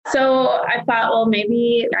So I thought, well,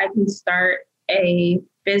 maybe I can start a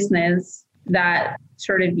business that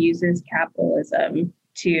sort of uses capitalism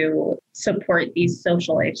to support these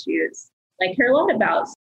social issues I care a lot about.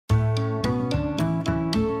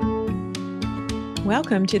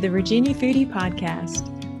 Welcome to the Virginia Foodie Podcast,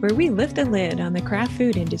 where we lift the lid on the craft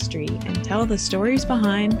food industry and tell the stories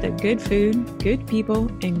behind the good food, good people,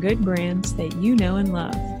 and good brands that you know and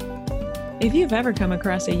love. If you've ever come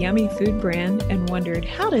across a yummy food brand and wondered,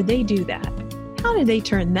 how did they do that? How did they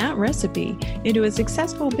turn that recipe into a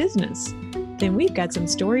successful business? Then we've got some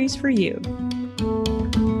stories for you.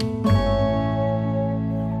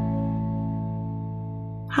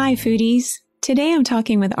 Hi, foodies. Today I'm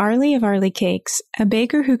talking with Arley of Arley Cakes, a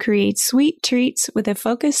baker who creates sweet treats with a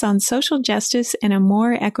focus on social justice and a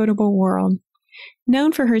more equitable world.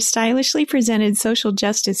 Known for her stylishly presented social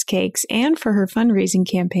justice cakes and for her fundraising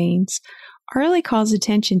campaigns, Arley calls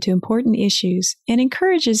attention to important issues and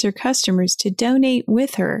encourages her customers to donate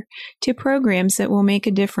with her to programs that will make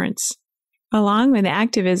a difference. Along with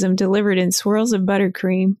activism delivered in swirls of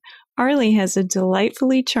buttercream, Arley has a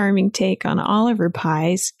delightfully charming take on all of her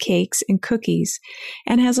pies, cakes, and cookies,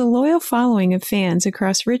 and has a loyal following of fans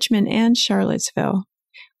across Richmond and Charlottesville.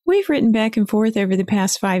 We've written back and forth over the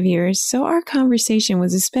past 5 years, so our conversation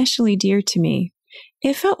was especially dear to me.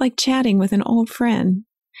 It felt like chatting with an old friend.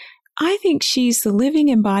 I think she's the living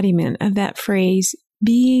embodiment of that phrase,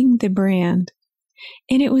 being the brand.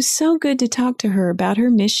 And it was so good to talk to her about her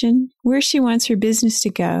mission, where she wants her business to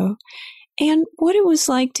go, and what it was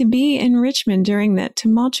like to be in Richmond during that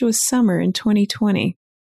tumultuous summer in 2020.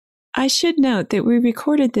 I should note that we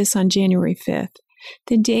recorded this on January 5th,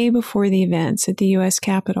 the day before the events at the U.S.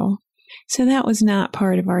 Capitol, so that was not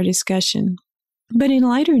part of our discussion. But in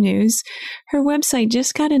lighter news, her website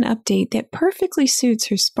just got an update that perfectly suits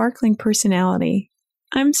her sparkling personality.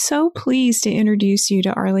 I'm so pleased to introduce you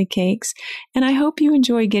to Arley Cakes, and I hope you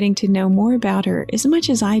enjoy getting to know more about her as much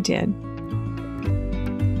as I did.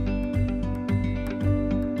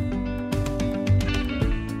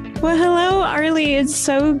 Well, hello, Arley. It's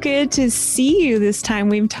so good to see you this time.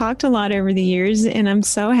 We've talked a lot over the years, and I'm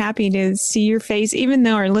so happy to see your face, even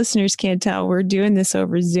though our listeners can't tell. We're doing this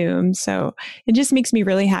over Zoom, so it just makes me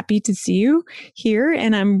really happy to see you here,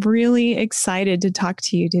 and I'm really excited to talk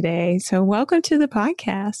to you today. So welcome to the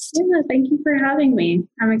podcast. Yeah, thank you for having me.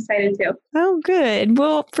 I'm excited too. Oh, good.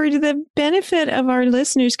 Well, for the benefit of our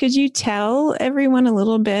listeners, could you tell everyone a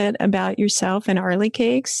little bit about yourself and Arley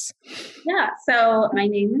Cakes? Yeah, so my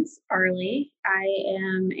name is Arley. I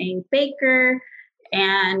am a baker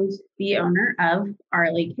and the owner of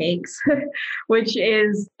Arley Cakes, which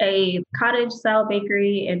is a cottage-style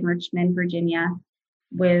bakery in Richmond, Virginia,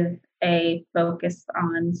 with a focus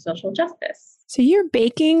on social justice. So you're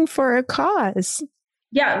baking for a cause.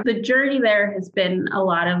 Yeah, the journey there has been a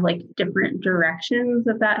lot of different directions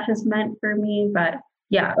that has meant for me. But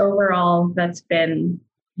yeah, overall, that's been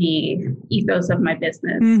the ethos of my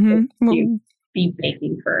business, to be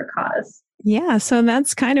baking for a cause. Yeah, so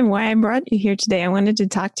that's kind of why I brought you here today. I wanted to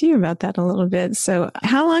talk to you about that a little bit. So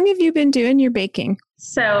how long have you been doing your baking?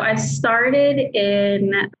 So I started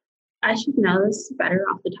I should know this better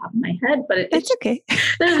off the top of my head, but it's okay.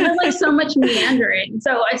 There's been so much meandering.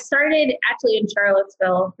 So I started actually in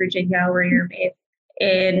Charlottesville, Virginia, where you're based,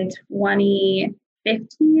 in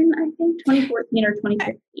 2015, I think, 2014 or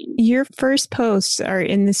 2015. Your first posts are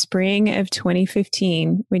in the spring of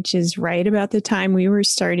 2015, which is right about the time we were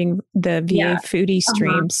starting the VA Foodie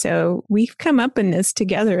stream. So we've come up in this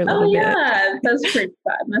together a little bit. Yeah, that's pretty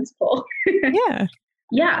fun. That's cool. Yeah.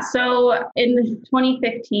 Yeah. So in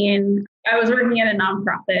 2015, I was working at a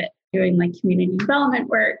nonprofit doing community development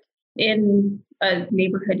work in a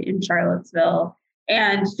neighborhood in Charlottesville.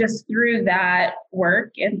 And just through that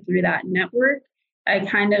work and through that network, I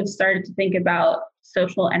kind of started to think about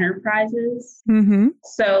social enterprises. Mm-hmm.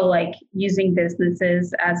 So using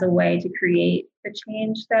businesses as a way to create the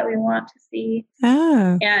change that we want to see.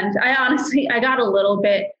 Oh. And I got a little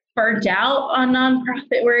bit burnt out on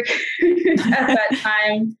nonprofit work at that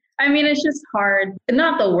time. I mean, it's just hard.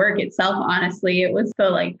 Not the work itself, honestly. It was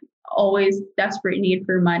the always desperate need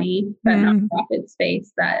for money, that nonprofit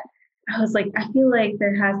space, that I was I feel like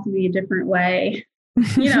there has to be a different way.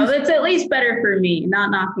 That's at least better for me,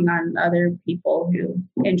 not knocking on other people who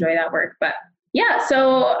enjoy that work. But yeah,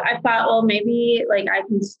 so I thought, well, maybe I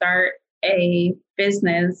can start a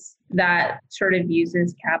business that sort of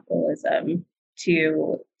uses capitalism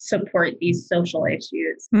to support these social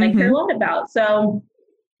issues I care a lot about. So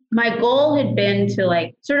my goal had been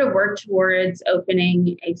to sort of work towards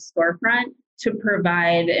opening a storefront to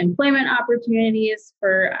provide employment opportunities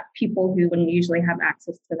for people who wouldn't usually have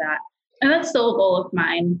access to that. And that's still a goal of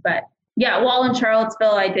mine. But yeah, while in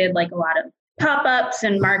Charlottesville, I did like a lot of pop-ups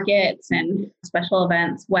and markets and special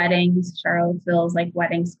events, weddings. Charlottesville's like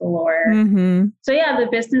weddings galore. Mm-hmm. So yeah,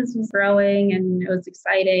 the business was growing and it was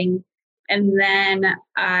exciting. And then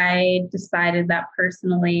I decided that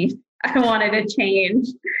personally, I wanted to change.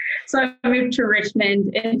 So I moved to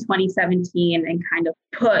Richmond in 2017 and kind of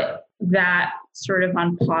put that sort of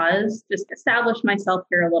on pause, just established myself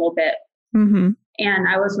here a little bit. Mm-hmm. And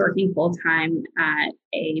I was working full time at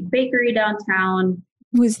a bakery downtown.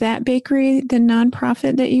 Was that bakery the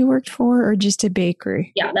nonprofit that you worked for, or just a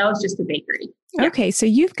bakery? Yeah, that was just a bakery. Yeah. Okay, so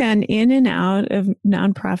you've gone in and out of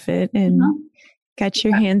nonprofit and got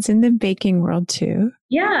your hands in the baking world too.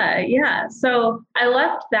 Yeah. So I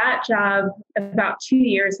left that job about 2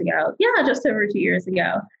 years ago. Yeah, just over 2 years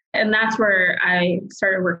ago. And that's where I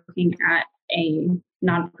started working at a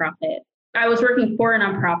nonprofit. I was working for a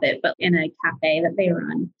nonprofit, but in a cafe that they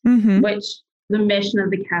run, which the mission of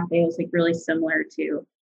the cafe was like really similar to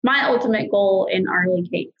my ultimate goal in Arley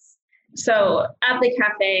Cakes. So at the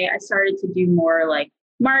cafe, I started to do more like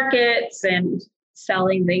markets and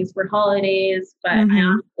selling things for holidays, but I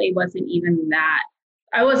honestly wasn't even that.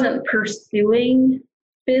 I wasn't pursuing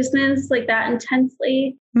business like that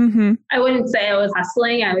intensely. I wouldn't say I was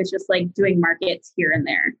hustling. I was just like doing markets here and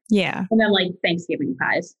there. Yeah. And then like Thanksgiving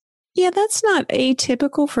pies. Yeah, that's not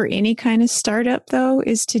atypical for any kind of startup, though,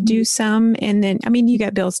 is to do some. And then, I mean, you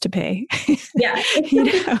got bills to pay. Yeah.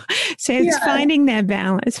 So it's finding that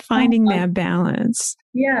balance.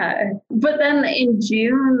 Yeah. But then in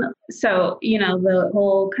June, so, the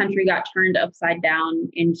whole country got turned upside down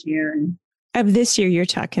in June. Of this year you're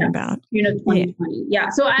talking about. June of 2020. Yeah.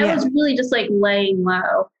 So I was really just like laying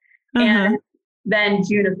low. And then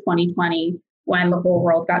June of 2020, when the whole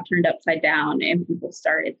world got turned upside down and people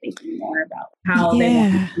started thinking more about how they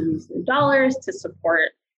wanted to use their dollars to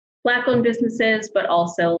support Black-owned businesses, but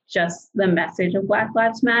also just the message of Black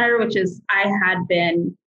Lives Matter, which is I had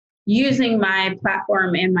been using my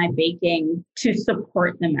platform and my baking to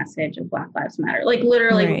support the message of Black Lives Matter, like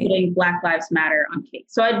literally putting Black Lives Matter on cake.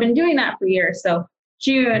 So I'd been doing that for years. So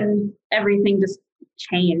June, everything just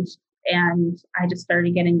changed. And I just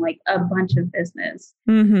started getting like a bunch of business.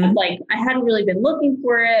 Like I hadn't really been looking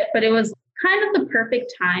for it, but it was kind of the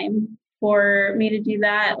perfect time for me to do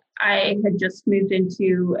that. I had just moved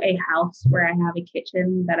into a house where I have a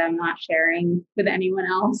kitchen that I'm not sharing with anyone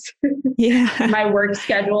else. My work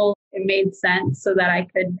schedule, it made sense so that I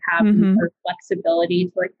could have more flexibility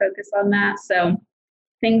to like focus on that. So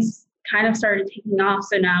things kind of started taking off.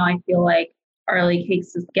 So now I feel like Arley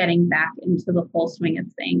Cakes is getting back into the full swing of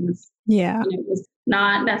things. Yeah. And it was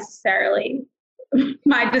not necessarily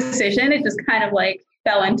my decision. It just kind of like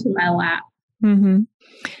fell into my lap.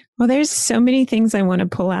 Well, there's so many things I want to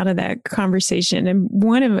pull out of that conversation. And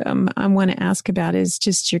one of them I want to ask about is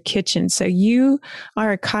just your kitchen. So you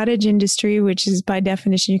are a cottage industry, which is by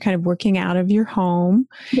definition, you're kind of working out of your home.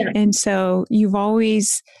 Yeah. And so you've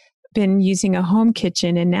always been using a home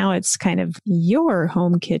kitchen, and now it's kind of your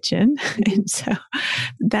home kitchen. And so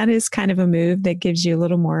that is kind of a move that gives you a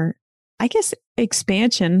little more, I guess,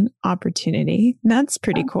 expansion opportunity. That's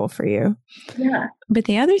pretty cool for you. Yeah. But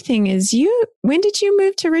the other thing is when did you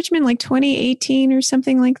move to Richmond? Like 2018 or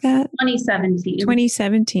something like that? 2017.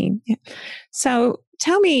 2017. Yeah. So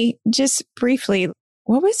tell me just briefly,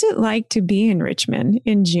 what was it like to be in Richmond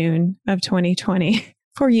in June of 2020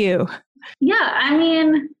 for you? Yeah. I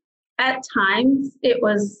mean, at times it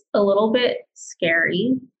was a little bit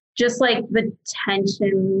scary, just like the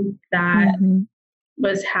tension that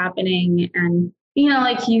was happening. And,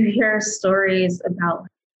 like you hear stories about,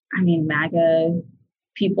 MAGA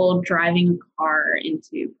people driving a car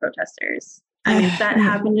into protesters. That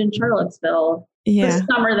happened in Charlottesville the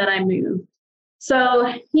summer that I moved.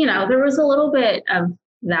 So, there was a little bit of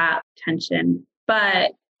that tension,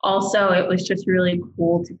 but also it was just really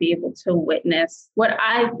cool to be able to witness what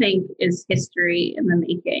I think is history in the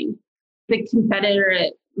making. The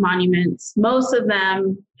Confederate monuments, most of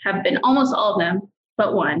them almost all of them,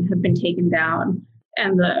 but one have been taken down.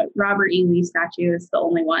 And the Robert E. Lee statue is the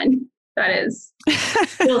only one that is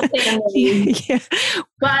still standing.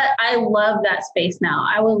 But I love that space now.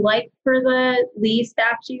 I would like for the Lee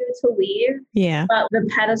statue to leave. Yeah. But the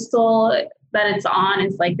pedestal that it's on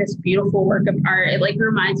is like this beautiful work of art. It like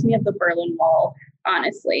reminds me of the Berlin Wall,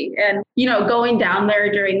 honestly. And, going down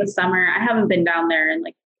there during the summer, I haven't been down there in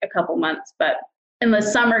like a couple months, but in the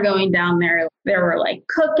summer going down there were like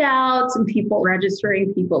cookouts and people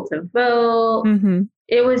registering people to vote.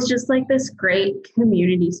 It was just like this great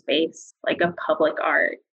community space, like a public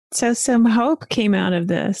art. So some hope came out of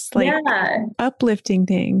this, like uplifting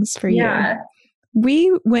things for you.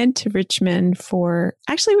 We went to Richmond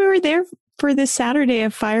actually, we were there for the Saturday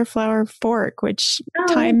of Fireflower Fork, which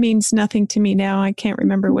time means nothing to me now. I can't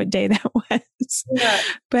remember what day that was. Yeah.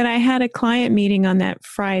 But I had a client meeting on that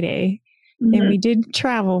Friday, and we did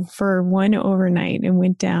travel for one overnight and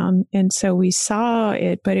went down. And so we saw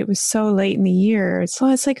it, but it was so late in the year. So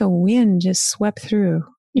it's like a wind just swept through,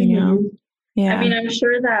 you know? Yeah. I mean, I'm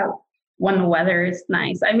sure that when the weather is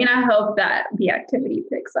nice, I mean, I hope that the activity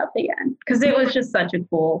picks up again because it was just such a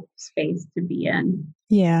cool space to be in.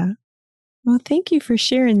 Yeah. Well, thank you for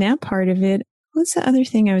sharing that part of it. What's the other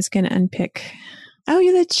thing I was going to unpick? Oh,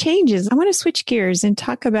 yeah, the changes. I want to switch gears and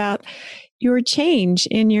talk about your change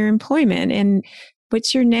in your employment and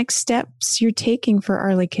what's your next steps you're taking for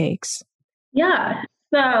Arley Cakes. Yeah.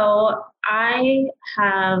 So I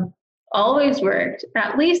have always worked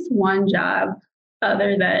at least one job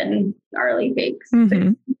other than Arley Cakes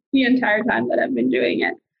the entire time that I've been doing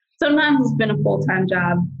it. Sometimes it's been a full-time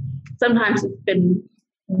job. Sometimes it's been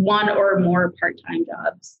one or more part-time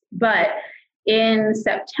jobs. But in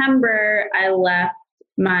September, I left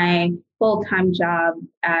my full-time job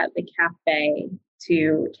at the cafe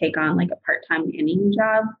to take on like a part-time nannying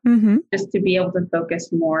job, just to be able to focus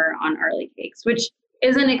more on Arley Cakes, which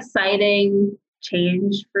is an exciting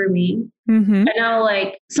change for me. I know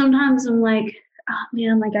like sometimes I'm like, oh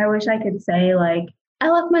man, like I wish I could say like, I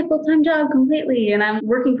left my full-time job completely and I'm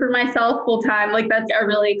working for myself full-time. Like that's a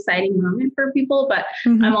really exciting moment for people, but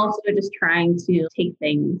I'm also just trying to take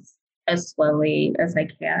things as slowly as I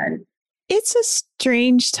can. It's a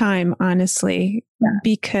strange time, honestly,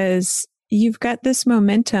 because you've got this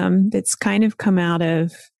momentum that's kind of come out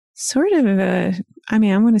of sort of I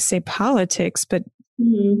want to say politics, but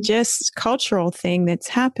just cultural thing that's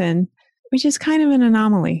happened, which is kind of an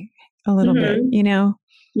anomaly a little bit, you know?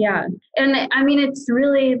 Yeah. And I mean, it's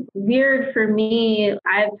really weird for me.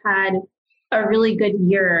 I've had a really good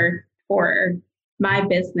year for my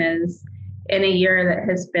business in a year that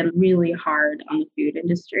has been really hard on the food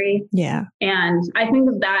industry. Yeah. And I think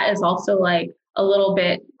that is also like a little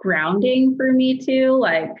bit grounding for me too.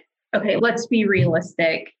 Like, okay, let's be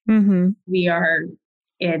realistic. We are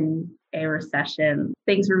in a recession.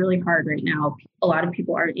 Things are really hard right now. A lot of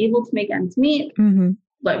people aren't able to make ends meet.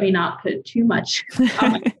 Let me not put too much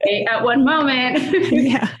on my plate at one moment.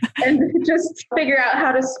 And just figure out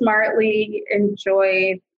how to smartly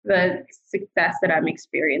enjoy the success that I'm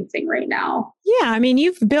experiencing right now. Yeah. I mean,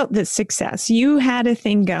 you've built this success. You had a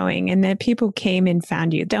thing going and that people came and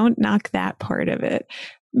found you. Don't knock that part of it.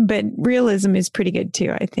 But realism is pretty good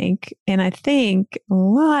too, I think. And I think a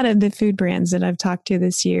lot of the food brands that I've talked to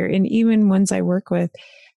this year, and even ones I work with,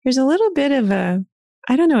 there's a little bit of a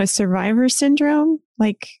survivor syndrome.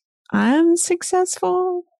 Like I'm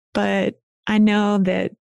successful, but I know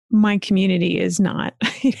that my community is not.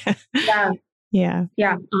 Yeah.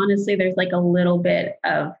 Honestly, there's like a little bit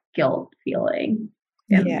of guilt feeling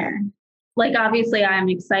in there. Like, obviously I'm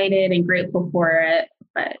excited and grateful for it,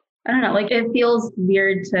 but I don't know, like it feels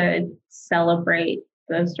weird to celebrate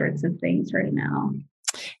those sorts of things right now.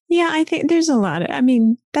 Yeah, I think there's a lot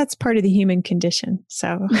that's part of the human condition.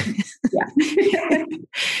 So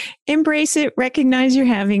embrace it, recognize you're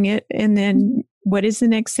having it. And then what is the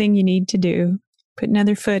next thing you need to do? Put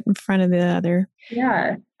another foot in front of the other.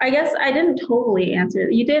 Yeah. I guess I didn't totally answer.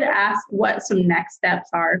 You did ask what some next steps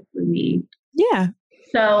are for me. Yeah.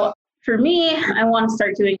 So for me, I want to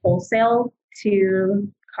start doing wholesale to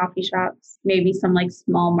coffee shops, maybe some like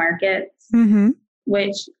small markets,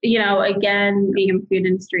 which, again, being in the food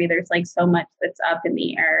industry, there's like so much that's up in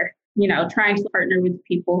the air, trying to partner with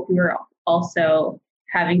people who are also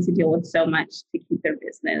having to deal with so much to keep their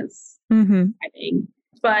business thriving.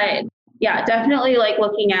 But yeah, definitely like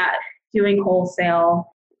looking at doing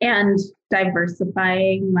wholesale and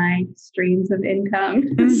diversifying my streams of income.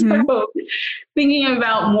 So thinking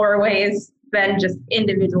about more ways than just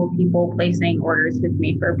individual people placing orders with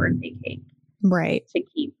me for a birthday cake. Right. To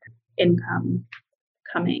keep income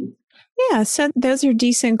coming. Yeah, so those are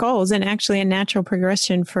decent goals and actually a natural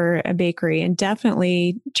progression for a bakery, and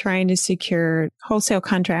definitely trying to secure wholesale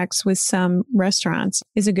contracts with some restaurants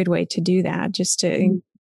is a good way to do that, just to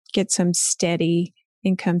get some steady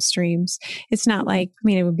income streams. It's not like,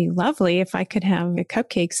 it would be lovely if I could have a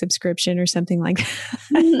cupcake subscription or something like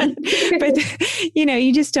that. But,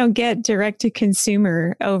 you just don't get direct to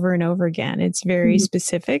consumer over and over again. It's very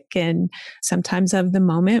specific and sometimes of the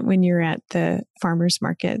moment when you're at the farmers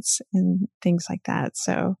markets and things like that.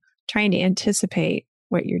 So trying to anticipate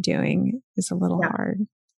what you're doing is a little hard.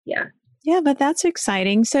 Yeah, but that's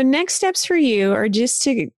exciting. So next steps for you are just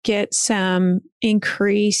to get some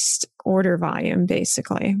increased order volume,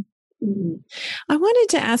 basically. Mhm. I wanted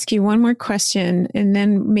to ask you one more question and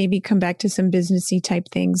then maybe come back to some businessy type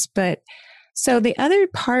things. But so the other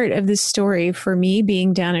part of this story for me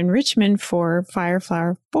being down in Richmond for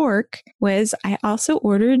Fireflower Fork was I also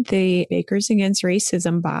ordered the Bakers Against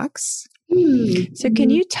Racism box. So can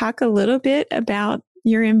you talk a little bit about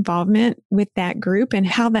your involvement with that group and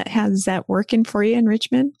how that has that working for you in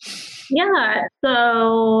Richmond? Yeah.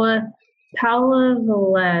 So Paula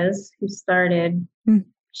Velez, who started,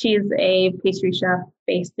 she's a pastry chef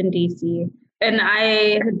based in DC. And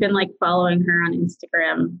I had been like following her on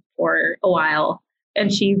Instagram for a while.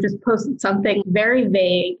 And she just posted something very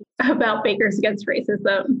vague about Bakers Against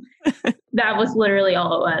Racism. That was literally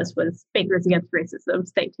all it was Bakers Against Racism.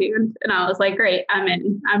 Stay tuned. And I was like, great, I'm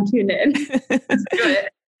in. I'm tuned in. Let's do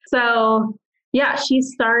it. So yeah, she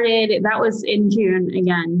started, that was in June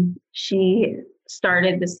again. She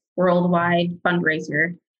started this worldwide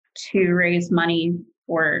fundraiser to raise money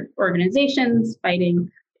for organizations fighting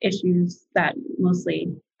issues that mostly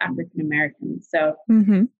African Americans. So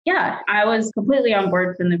yeah, I was completely on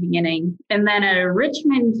board from the beginning. And then a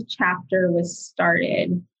Richmond chapter was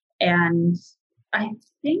started. And I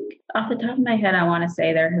think off the top of my head, I want to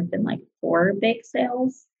say there have been like 4 bake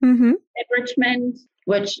sales in Richmond,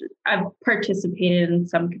 which I've participated in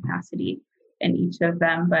some capacity in each of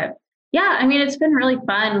them. But yeah, I mean, it's been really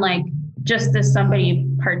fun, like just as somebody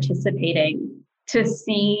participating, to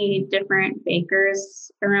see different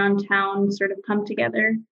bakers around town sort of come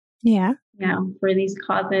together. Yeah. You know, for these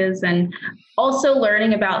causes, and also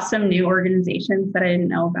learning about some new organizations that I didn't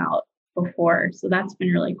know about before. So that's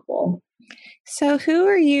been really cool. So who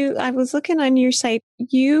are you? I was looking on your site.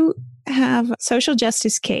 You have social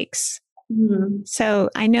justice cakes. So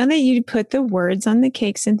I know that you put the words on the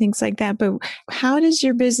cakes and things like that, but how does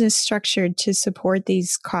your business structured to support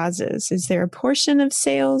these causes? Is there a portion of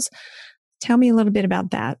sales? Tell me a little bit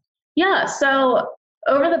about that. Yeah. So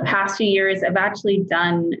over the past few years, I've actually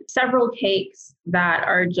done several cakes that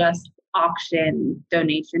are just auction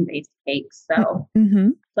donation-based cakes. So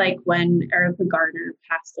like when Erica Gardner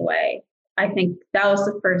passed away, I think that was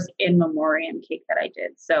the first in memoriam cake that I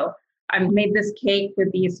did. So I made this cake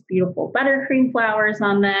with these beautiful buttercream flowers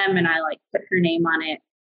on them, and I like put her name on it,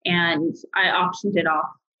 and I auctioned it off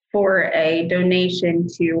for a donation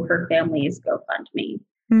to her family's GoFundMe.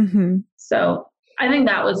 So I think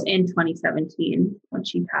that was in 2017 when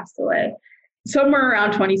she passed away. Somewhere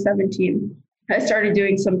around 2017, I started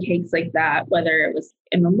doing some cakes like that, whether it was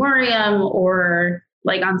in memoriam or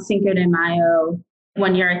like on Cinco de Mayo.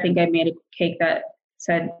 One year, I think I made a cake that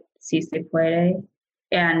said "Si se puede,"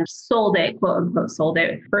 and sold it, quote unquote, sold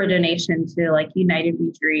it for a donation to like United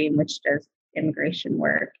We Dream, which does immigration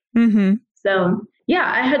work. So yeah,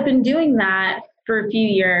 I had been doing that for a few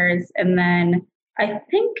years. And then I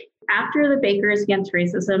think after the Bakers Against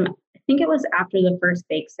Racism, I think it was after the first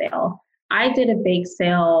bake sale, I did a bake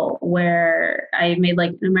sale where I made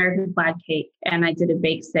like an American flag cake, and I did a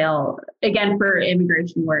bake sale again for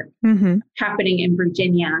immigration work happening in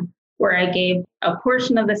Virginia, where I gave a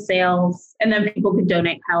portion of the sales, and then people could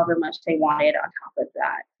donate however much they wanted on top of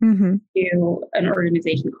that to an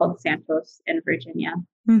organization called Santos in Virginia.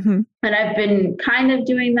 And I've been kind of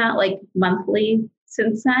doing that like monthly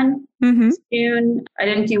since then. June, I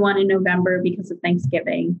didn't do one in November because of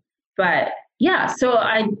Thanksgiving. But yeah, so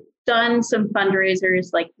I've done some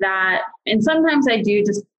fundraisers like that. And sometimes I do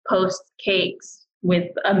just post cakes with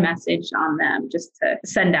a message on them just to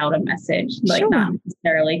send out a message, like not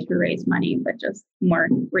necessarily to raise money, but just more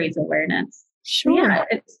raise awareness. Yeah,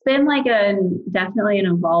 it's been like definitely an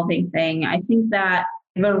evolving thing. I think that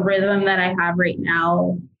the rhythm that I have right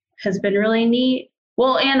now has been really neat.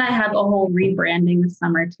 Well, and I had a whole rebranding this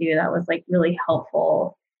summer too. That was like really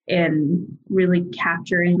helpful in really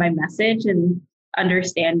capturing my message and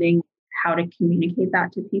understanding how to communicate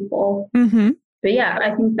that to people. But yeah,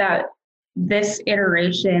 I think that this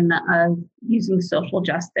iteration of using social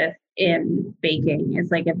justice in baking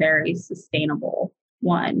is like a very sustainable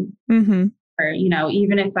one. Or, you know,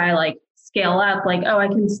 even if I like scale up, like, oh, I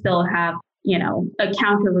can still have, you know, a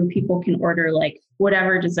counter where people can order like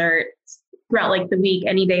whatever desserts throughout like the week,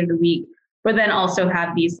 any day of the week, but then also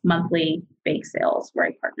have these monthly bake sales where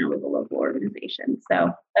I partner with a local organization.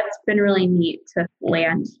 So that's been really neat to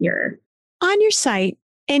land here. On your site,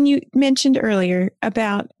 and you mentioned earlier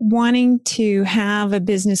about wanting to have a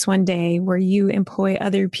business one day where you employ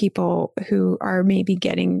other people who are maybe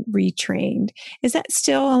getting retrained. Is that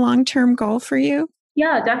still a long-term goal for you?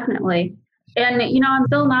 Yeah, definitely. And, you know, I'm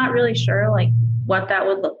still not really sure like what that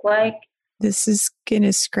would look like. This is going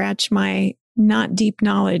to scratch my not deep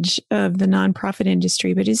knowledge of the nonprofit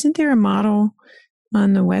industry, but isn't there a model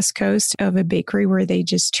on the West Coast of a bakery where they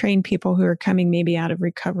just train people who are coming maybe out of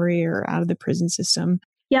recovery or out of the prison system.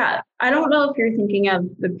 Yeah, I don't know if you're thinking of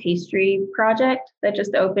the pastry project that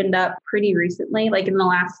just opened up pretty recently, like in the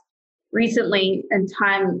last recently, and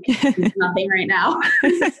time is nothing right now.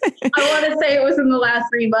 I want to say it was in the last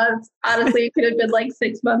 3 months. Honestly, it could have been like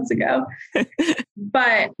 6 months ago.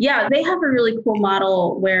 But yeah, they have a really cool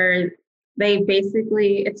model where they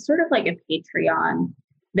basically, it's sort of like a Patreon.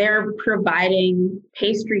 They're providing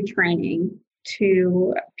pastry training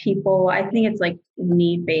to people. I think it's like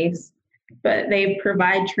need-based, but they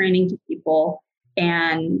provide training to people,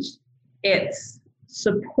 and it's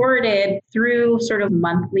supported through sort of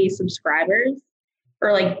monthly subscribers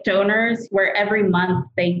or like donors, where every month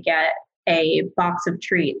they get a box of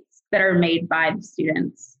treats that are made by the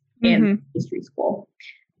students in pastry school.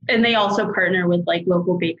 And they also partner with like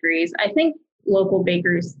local bakeries. I think local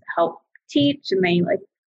bakers help teach, and they like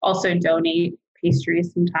also donate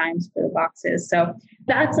pastries sometimes for the boxes. So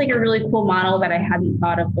that's like a really cool model that I hadn't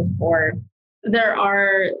thought of before. There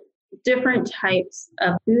are different types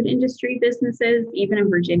of food industry businesses, even in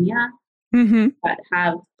Virginia, that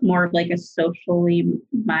have more of like a socially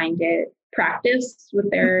minded practice with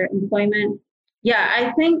their employment. Yeah,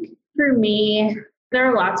 I think for me, there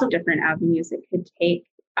are lots of different avenues it could take.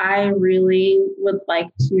 I really would like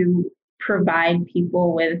to provide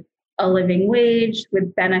people with a living wage,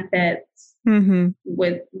 with benefits,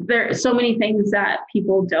 with there are so many things that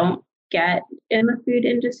people don't get in the food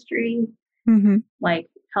industry, like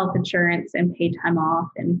health insurance and paid time off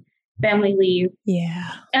and family leave.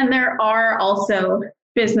 Yeah. And there are also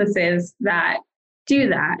businesses that do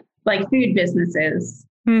that, like food businesses.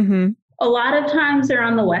 A lot of times they're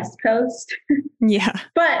on the West Coast. Yeah.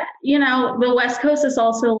 But, you know, the West Coast is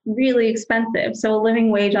also really expensive. So a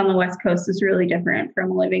living wage on the West Coast is really different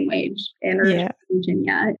from a living wage in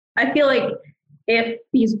Virginia. I feel like if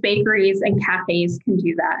these bakeries and cafes can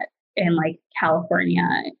do that in like California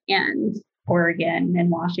and Oregon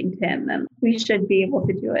and Washington, then we should be able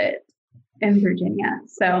to do it in Virginia.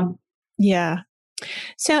 So, yeah.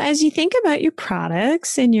 So as you think about your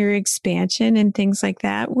products and your expansion and things like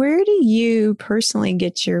that, where do you personally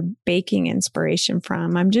get your baking inspiration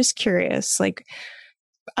from? I'm just curious, like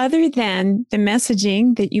other than the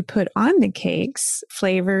messaging that you put on the cakes,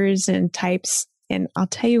 flavors and types, and I'll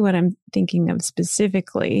tell you what I'm thinking of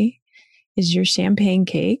specifically is your champagne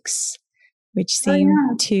cakes, which seem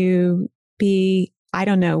to be, I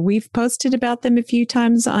don't know, we've posted about them a few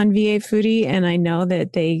times on VA Foodie, and I know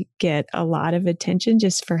that they get a lot of attention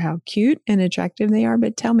just for how cute and attractive they are.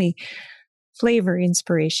 But tell me, flavor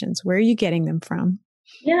inspirations, where are you getting them from?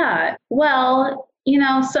 Yeah, well, you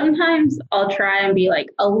know, sometimes I'll try and be like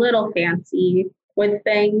a little fancy with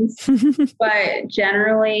things, but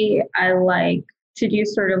generally I like to do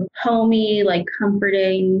sort of homey, like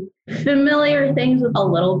comforting, familiar things with a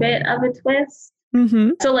little bit of a twist.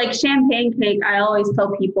 So like champagne cake, I always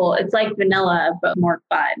tell people it's like vanilla, but more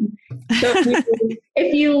fun. So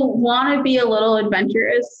if you want to be a little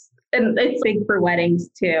adventurous, and it's big for weddings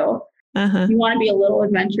too, you want to be a little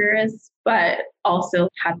adventurous, but also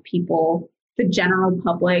have people, the general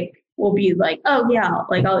public will be like, oh yeah,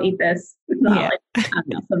 like I'll eat this. It's not like, I don't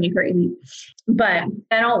know, something crazy. But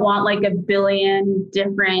I don't want like a billion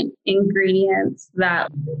different ingredients that,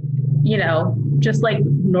 you know, just like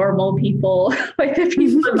normal people, like the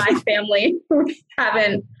people in my family who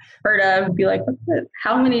haven't heard of, be like,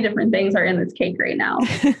 how many different things are in this cake right now?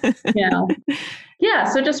 You know? Yeah.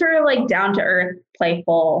 So just sort of like down to earth,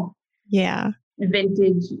 playful,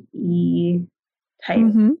 vintage-y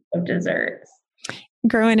type of desserts.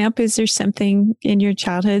 Growing up, is there something in your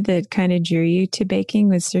childhood that kind of drew you to baking?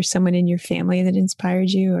 Was there someone in your family that inspired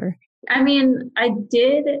you? Or I mean, I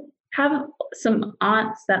did have some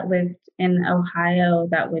aunts that lived in Ohio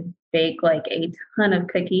that would bake like a ton of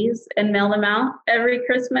cookies and mail them out every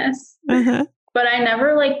Christmas. But I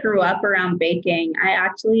never like grew up around baking. I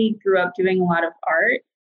actually grew up doing a lot of art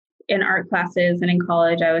in art classes, and in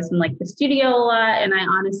college I was in like the studio a lot. And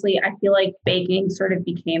I feel like baking sort of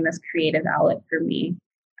became this creative outlet for me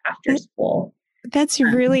after school. That's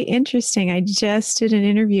really interesting. I just did an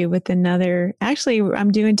interview with actually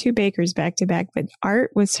I'm doing two bakers back to back, but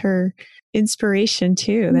art was her inspiration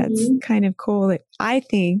too. That's kind of cool. That I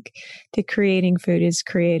think that creating food is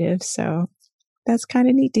creative. So that's kind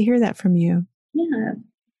of neat to hear that from you. Yeah.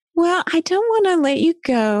 Well, I don't want to let you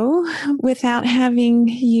go without having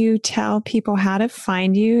you tell people how to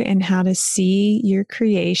find you and how to see your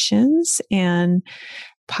creations and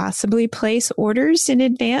possibly place orders in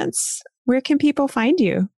advance. Where can people find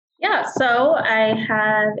you? Yeah, so I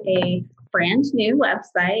have a brand new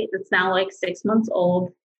website that's now like 6 months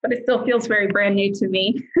old. but it still feels very brand new to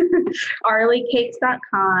me.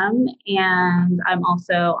 arleycakes.com. And I'm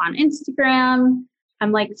also on Instagram.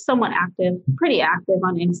 I'm like somewhat active, pretty active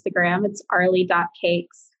on Instagram. It's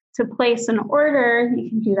arley.cakes. To place an order, you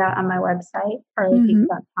can do that on my website,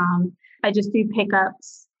 arleycakes.com. I just do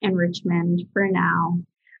pickups in Richmond for now.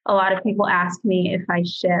 A lot of people ask me if I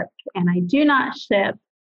ship, and I do not ship,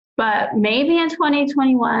 but maybe in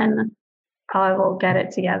 2021, I will get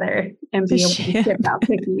it together and be able to ship out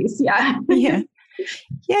cookies. Yeah. Yeah.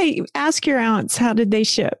 Yeah. You ask your aunts, how did they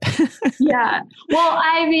ship? Yeah. Well,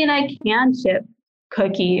 I mean, I can ship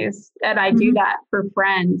cookies and I do that for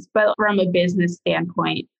friends, but from a business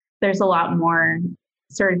standpoint, there's a lot more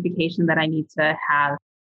certification that I need to have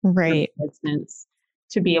right. for business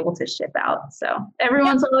to be able to ship out. So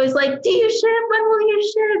everyone's always like, do you ship? When will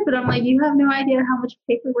you ship? But I'm like, you have no idea how much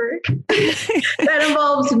paperwork that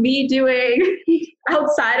involves me doing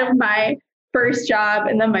outside of my first job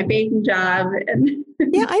and then my baking job. And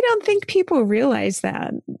yeah, I don't think people realize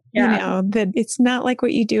that, that it's not like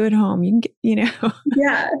what you do at home. You can get,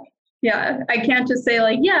 Yeah. Yeah. I can't just say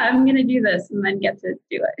like, yeah, I'm going to do this and then get to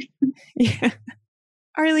do it. Yeah.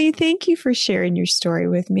 Arley, thank you for sharing your story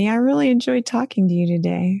with me. I really enjoyed talking to you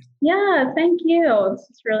today. Yeah, thank you. This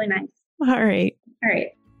is really nice. All right.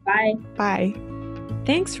 Bye. Bye.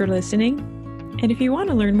 Thanks for listening. And if you want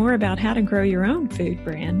to learn more about how to grow your own food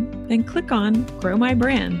brand, then click on Grow My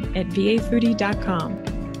Brand at vafoodie.com.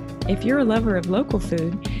 If you're a lover of local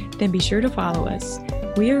food, then be sure to follow us.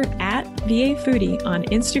 We are at VA Foodie on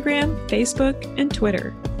Instagram, Facebook, and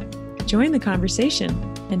Twitter. Join the conversation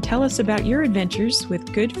and tell us about your adventures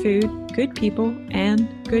with good food, good people, and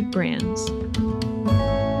good brands.